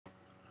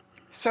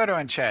Soto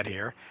and Chad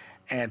here,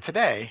 and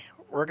today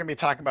we're going to be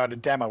talking about a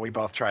demo we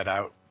both tried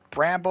out,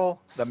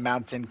 Bramble the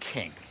Mountain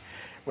King,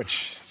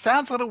 which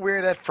sounds a little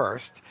weird at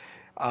first.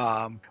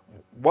 Um,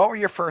 what were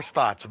your first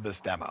thoughts of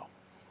this demo?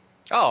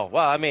 Oh,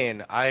 well, I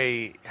mean,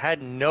 I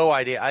had no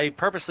idea. I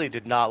purposely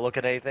did not look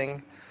at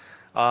anything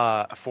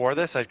for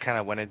this. I kind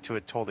of went into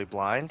it totally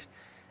blind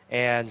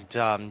and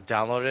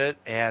downloaded it.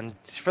 And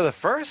for the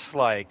first,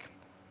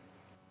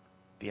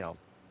 you know,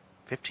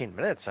 15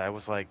 minutes, I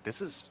was like,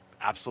 this is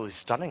absolutely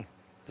stunning.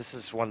 This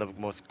is one of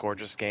the most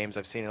gorgeous games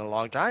I've seen in a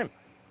long time.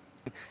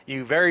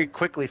 You very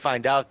quickly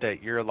find out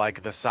that you're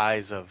like the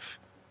size of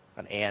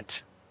an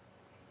ant,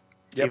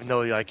 Yep. even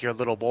though like you're a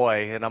little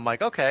boy. And I'm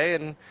like, okay.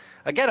 And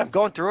again, I'm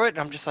going through it, and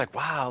I'm just like,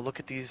 wow, look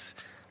at these,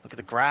 look at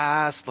the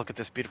grass, look at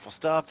this beautiful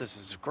stuff. This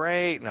is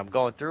great. And I'm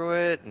going through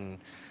it, and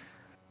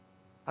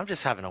I'm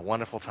just having a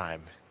wonderful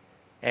time.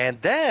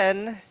 And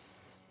then,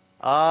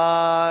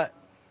 uh,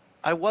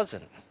 I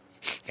wasn't.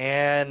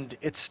 And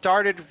it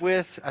started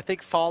with, I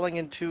think, falling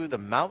into the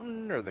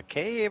mountain or the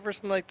cave or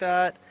something like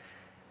that.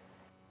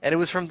 And it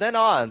was from then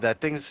on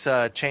that things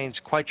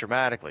changed quite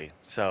dramatically.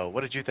 So,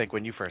 what did you think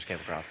when you first came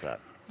across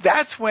that?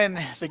 That's when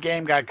the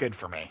game got good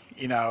for me,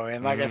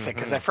 and like I said,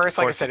 because at Of first,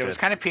 like I course said, it it was did.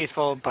 kind of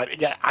peaceful, but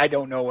again, I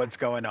don't know what's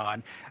going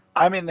on.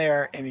 I'm in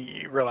there, and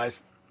you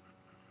realize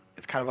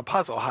it's kind of a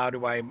puzzle. How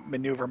do I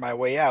maneuver my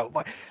way out?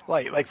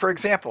 Like for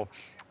example,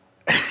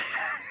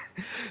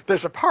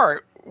 there's a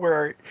part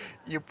where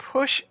you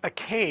push a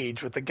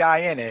cage with the guy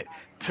in it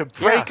to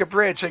Yeah. break a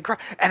bridge and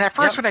at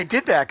first Yep. when I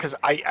did that because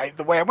I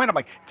the way I went I'm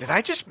like, did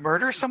I just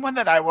murder someone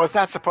that I was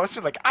not supposed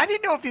to? Like, I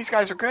didn't know if these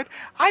guys are good.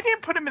 I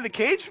didn't put him in the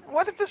cage.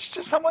 What if this is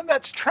just someone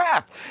that's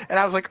trapped? And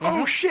I was like,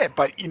 oh hmm shit.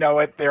 But you know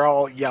what, they're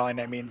all yelling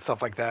at me and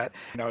stuff like that.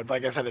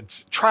 Like I said,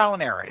 it's trial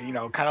and error.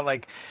 Kind of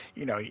like,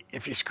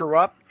 if you screw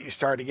up, you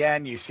start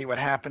again, you see what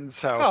happens.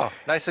 So Oh,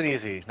 nice and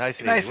easy. Nice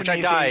and easy. nice and Which I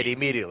died easy.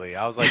 immediately.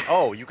 I was like,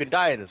 oh, you can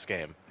die in this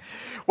game.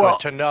 Good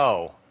Well, to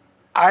know.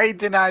 I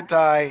did not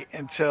die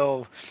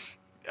until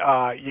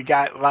you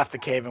got left the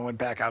cave and went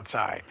back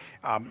outside.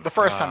 The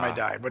first time I Ah.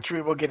 died, which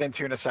we will get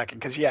into in a second,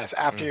 because yes,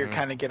 after you hmm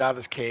kind of get out of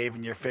this cave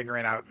and you're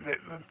figuring out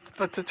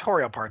the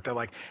tutorial part, they're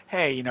like,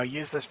 hey,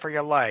 use this for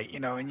your light,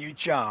 and you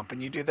jump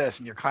and you do this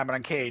and you're climbing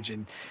on cage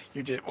and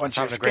you just I was once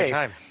you having a great escape,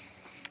 time.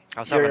 I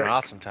was having an you're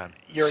awesome time.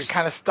 you're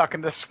kind of stuck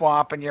in the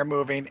swamp and you're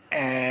moving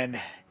and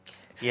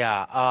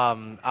Yeah,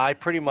 I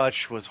pretty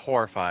much was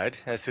horrified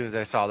as soon as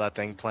I saw that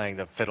thing playing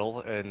the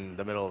fiddle in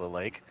the middle of the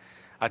lake.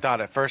 I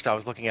thought at first I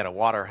was looking at a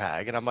water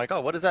hag, and I'm like,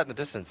 oh, what is that in the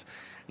distance?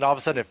 And all of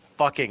a sudden it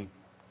fucking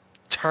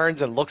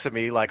turns and looks at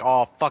me like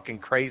all fucking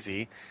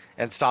crazy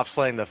and stops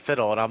playing the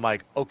fiddle, and I'm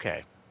like,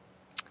 okay,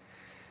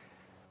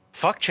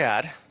 fuck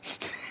Chad.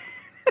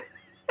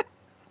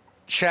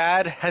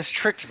 Chad has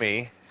tricked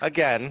me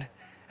again,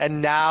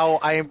 and now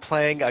I am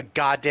playing a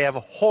goddamn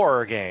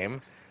horror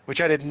game,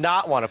 which I did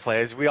not want to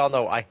play. As we all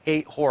know, I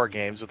hate horror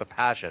games with a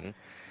passion.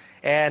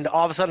 And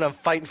all of a sudden, I'm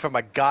fighting for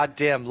my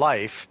goddamn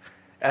life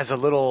as a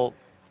little,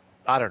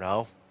 I don't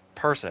know,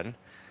 person,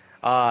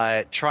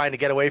 trying to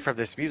get away from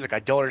this music. I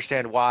don't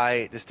understand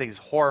why this thing's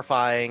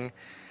horrifying.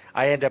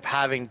 I end up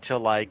having to,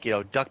 like,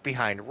 duck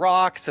behind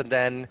rocks, and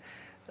then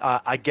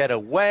I get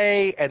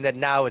away, and then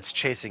now it's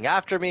chasing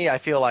after me. I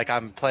feel like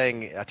I'm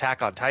playing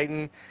Attack on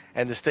Titan,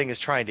 and this thing is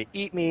trying to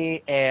eat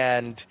me,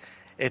 and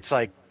it's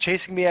like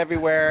chasing me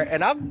everywhere,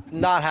 and I'm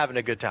not having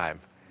a good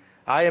time.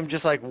 I am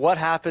just like, what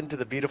happened to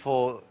the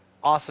beautiful,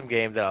 awesome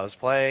game that I was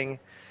playing?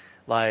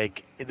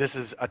 Like, this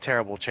is a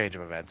terrible change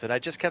of events. And I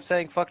just kept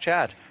saying, fuck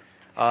Chad,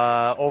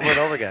 over and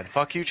over again.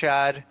 Fuck you,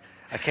 Chad.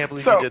 I can't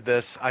believe you so did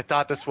this. I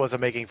thought this was a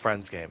making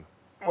friends game.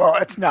 well,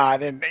 it's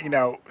not. And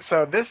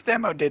so this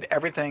demo did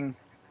everything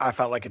I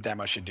felt like a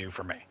demo should do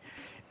for me.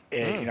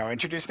 Mm.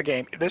 Introduce the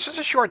game. This is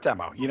a short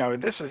demo.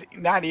 This is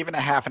not even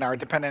a half an hour,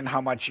 depending on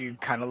how much you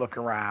kind of look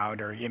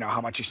around or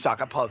how much you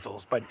suck at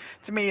puzzles. But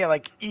to me,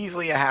 like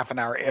easily a half an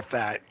hour, if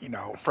that.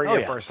 For Oh, your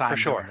yeah, first for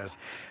time doing sure. this,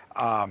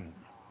 um,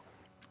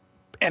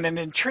 and it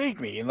intrigued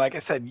me. And like I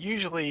said,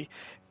 usually,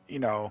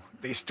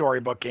 these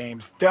storybook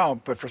games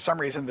don't, but for some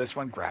reason, this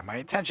one grabbed my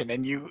attention.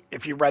 And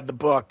if you read the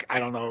book, I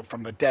don't know,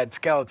 from the dead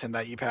skeleton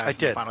that you I pass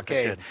in the did. final I cave,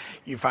 did.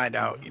 you find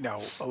hmm out,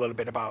 a little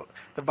bit about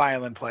the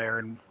violin player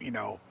and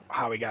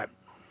how he got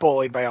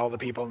bullied by all the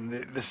people, and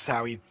this is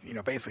how he,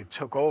 basically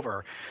took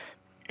over.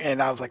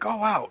 And I was like, oh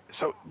wow!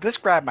 So this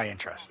grabbed my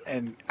interest,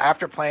 and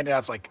after playing it, I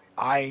was like,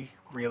 I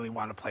really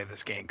want to play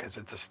this game because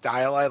it's a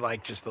style I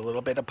like. Just a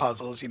little bit of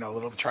puzzles, a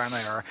little trial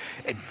and error.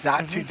 It's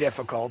not too hmm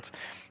difficult.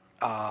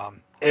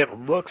 It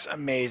looks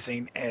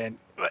amazing, and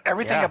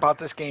everything Yeah. about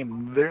this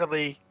game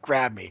literally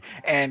grabbed me.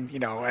 And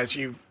as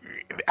you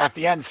at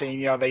the end scene,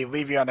 they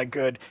leave you on a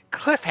good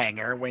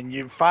cliffhanger when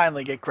you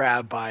finally get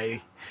grabbed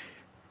by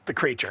the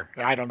creature.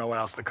 I don't know what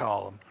else to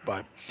call him,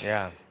 but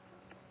Yeah.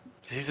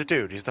 He's the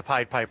dude. He's the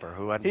Pied Piper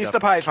who ended he's up the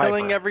Pied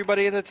killing Piper.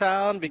 everybody in the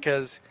town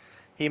because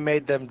he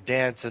made them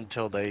dance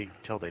until they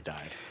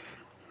died.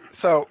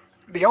 So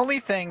the only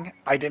thing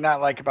I did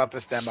not like about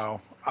this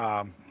demo,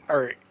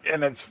 or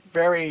and it's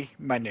very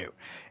minute,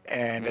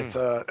 and Mm.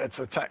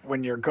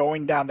 when you're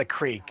going down the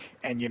creek,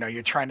 and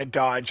you're trying to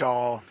dodge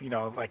all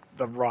like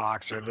the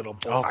rocks or little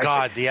Oh I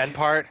say God, the end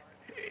part.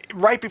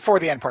 right before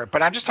the end part,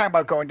 but I'm just talking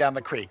about going down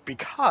the creek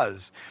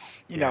because,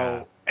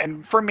 Yeah.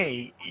 and for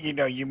me,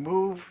 you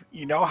move,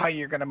 how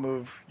you're going to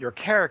move your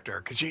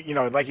character because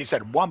like you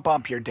said, one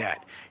bump you're dead,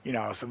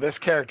 so this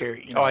character,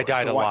 Oh, I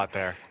it's died a a one, lot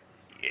there.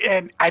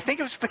 and I think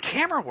it was the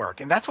camera work,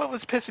 and that's what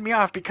was pissing me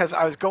off because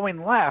I was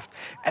going left,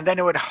 and then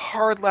it would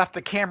hard left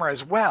the camera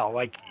as well.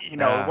 Like it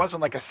Yeah.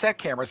 wasn't like a set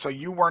camera, so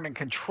you weren't in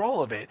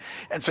control of it,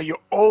 and so you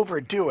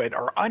overdo it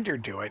or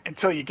underdo it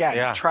until you again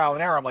Yeah. trial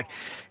and error. I'm like,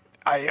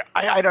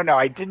 I don't know.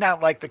 I did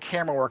not like the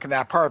camera work in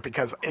that part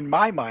because in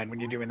my mind, when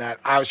you're doing that,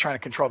 I was trying to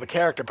control the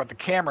character, but the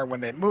camera,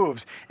 when it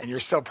moves and you're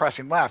still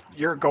pressing left,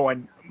 you're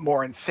going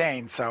more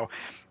insane. So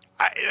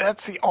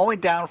that's the only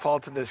downfall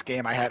to this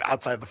game I had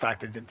outside of the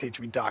fact that it didn't teach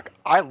me Doc.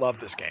 I love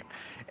this game,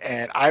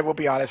 and I will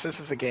be honest. This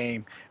is a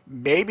game,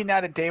 maybe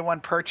not a day one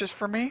purchase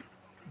for me,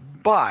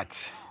 but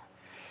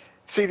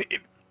see,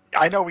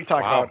 I know we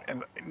talk Wow. about,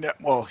 and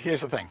well,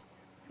 here's the thing: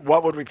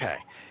 what would we pay?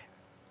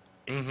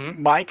 Mm-hmm.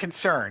 My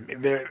concern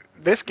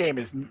this game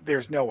is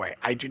there's no way.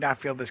 I do not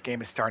feel this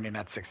game is starting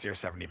at 60 or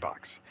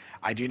 $70.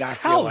 I do not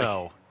feel Hell like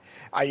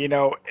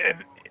no.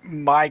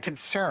 my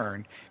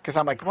concern because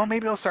I'm like, well,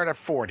 maybe it'll start at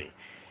 40.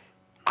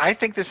 I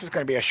think this is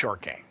going to be a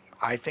short game.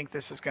 I think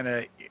this is going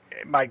to.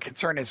 My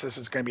concern is this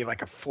is going to be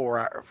like a 4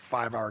 or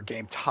 5 hour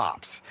game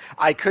tops.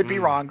 I could be Mm.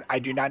 wrong. I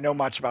do not know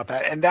much about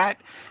that, and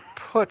that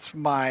puts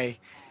my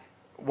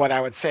what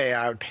I would say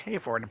I would pay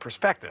for it in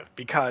perspective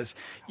because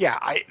yeah,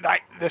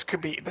 this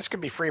could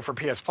be free for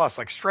PS Plus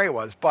like Stray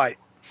was, but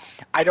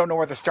I don't know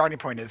where the starting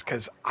point is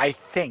because I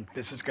think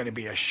this is going to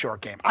be a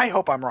short game. I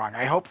hope I'm wrong.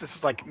 I hope this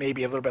is like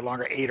maybe a little bit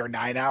longer, 8 or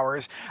 9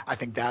 hours. I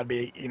think that'd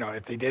be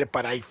if they did it,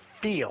 but I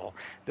feel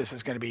this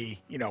is going to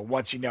be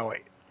once you know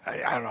it,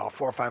 I don't know, a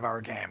 4 or 5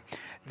 hour game.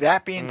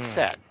 That being Mm.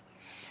 said,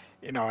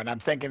 and I'm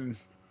thinking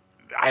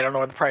I don't know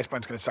what the price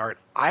point's going to start.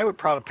 I would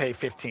probably pay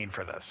 15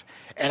 for this,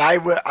 and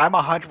I'm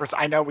 100%.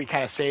 I know we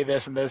kind of say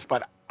this and this,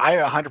 but I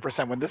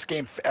 100% when this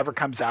game ever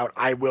comes out,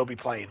 I will be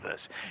playing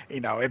this.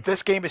 If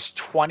this game is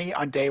 20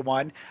 on day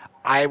one,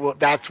 I will.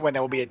 That's when it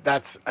will be.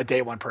 That's a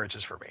day one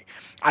purchase for me.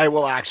 I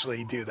will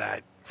actually do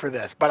that for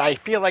this, but I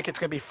feel like it's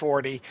going to be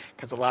 40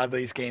 because a lot of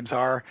these games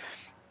are.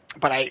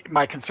 But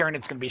my concern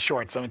it's going to be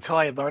short. So until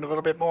I learn a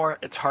little bit more,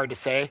 it's hard to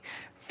say.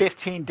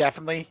 15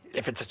 definitely.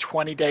 If it's a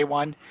 20-day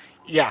one,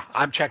 yeah,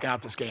 I'm checking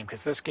out this game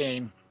because this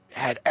game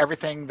had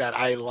everything that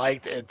I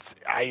liked.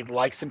 I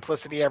like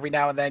simplicity every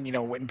now and then,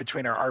 in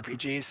between our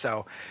RPGs.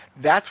 So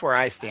that's where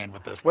I stand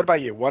with this. What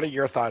about you? What are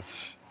your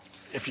thoughts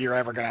if you're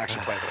ever going to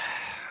actually play this?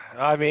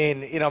 I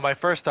mean, my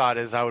first thought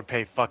is I would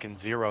pay fucking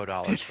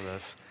 $0 for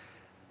this.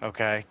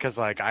 Okay, because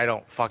like I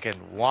don't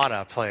fucking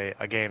wanna play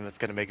a game that's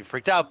gonna make you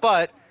freaked out.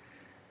 But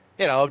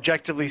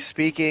objectively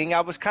speaking,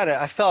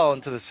 I fell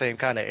into the same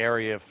kind of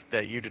area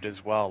that you did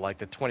as well, like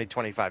the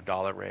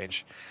 $20-$25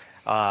 range.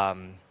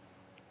 Um,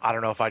 I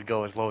don't know if I'd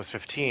go as low as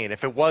 15.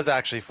 If it was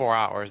actually 4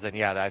 hours, then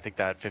yeah, I think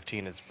that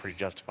 15 is pretty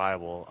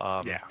justifiable.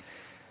 Yeah.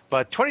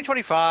 But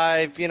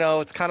 2025,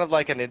 it's kind of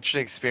like an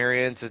interesting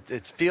experience.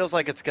 It feels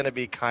like it's going to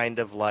be kind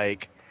of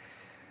like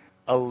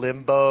a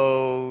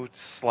limbo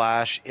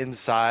slash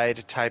inside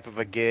type of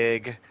a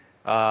gig,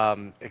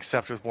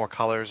 except with more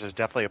colors. There's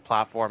definitely a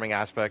platforming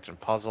aspect and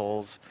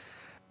puzzles.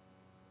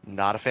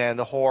 Not a fan of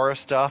the horror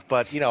stuff,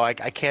 but I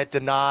can't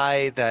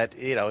deny that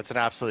it's an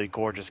absolutely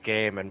gorgeous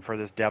game. And for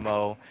this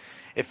demo,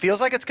 it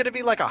feels like it's going to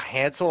be like a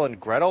Hansel and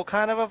Gretel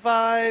kind of a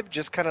vibe,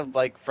 just kind of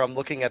like from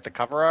looking at the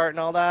cover art and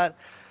all that.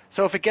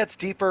 So if it gets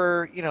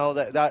deeper,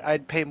 that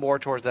I'd pay more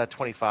towards that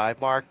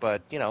 25 mark.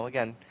 But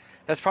again,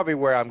 that's probably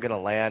where I'm going to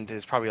land.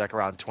 Is probably like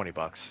around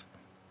 $20.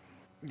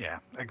 Yeah,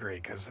 agree.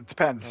 Because it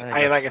I depends. think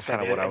Like I that's said,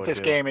 kind of what I if would this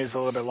do. game is a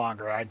little bit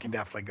longer, I can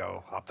definitely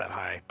go up that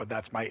high. But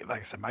that's like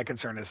I said, my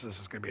concern is this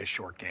is going to be a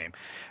short game.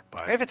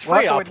 But If it's we'll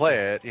have free, to I'll wait and see.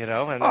 play it, and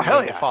Oh then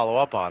hell we'll yeah! follow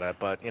up on it.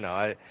 But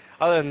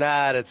other than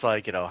that, it's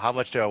like how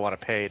much do I want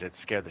to pay to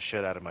scare the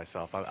shit out of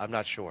myself? I'm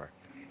not sure.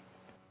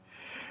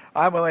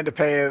 I'm willing to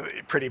pay a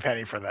pretty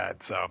penny for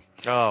that. So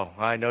Oh,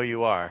 I know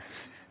you are.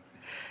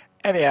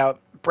 anyhow,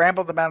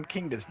 Bramble the Mountain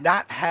King does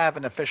not have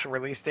an official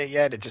release date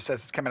yet. It just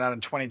says it's coming out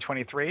in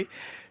 2023.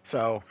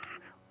 So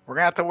we're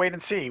gonna have to wait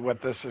and see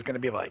what this is going to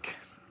be like.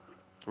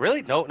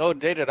 Really? No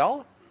date at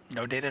all?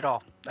 No date at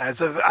all.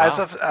 As Wow.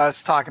 of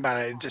us talking about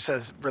it, it just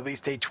says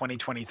release date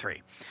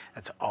 2023.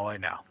 That's all I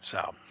know.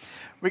 So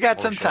we got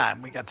Holy some shit.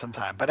 time. We got some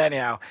time. But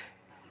anyhow,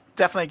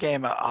 definitely a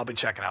game I'll be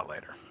checking out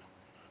later.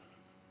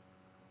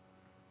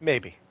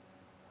 Maybe.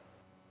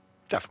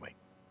 Definitely.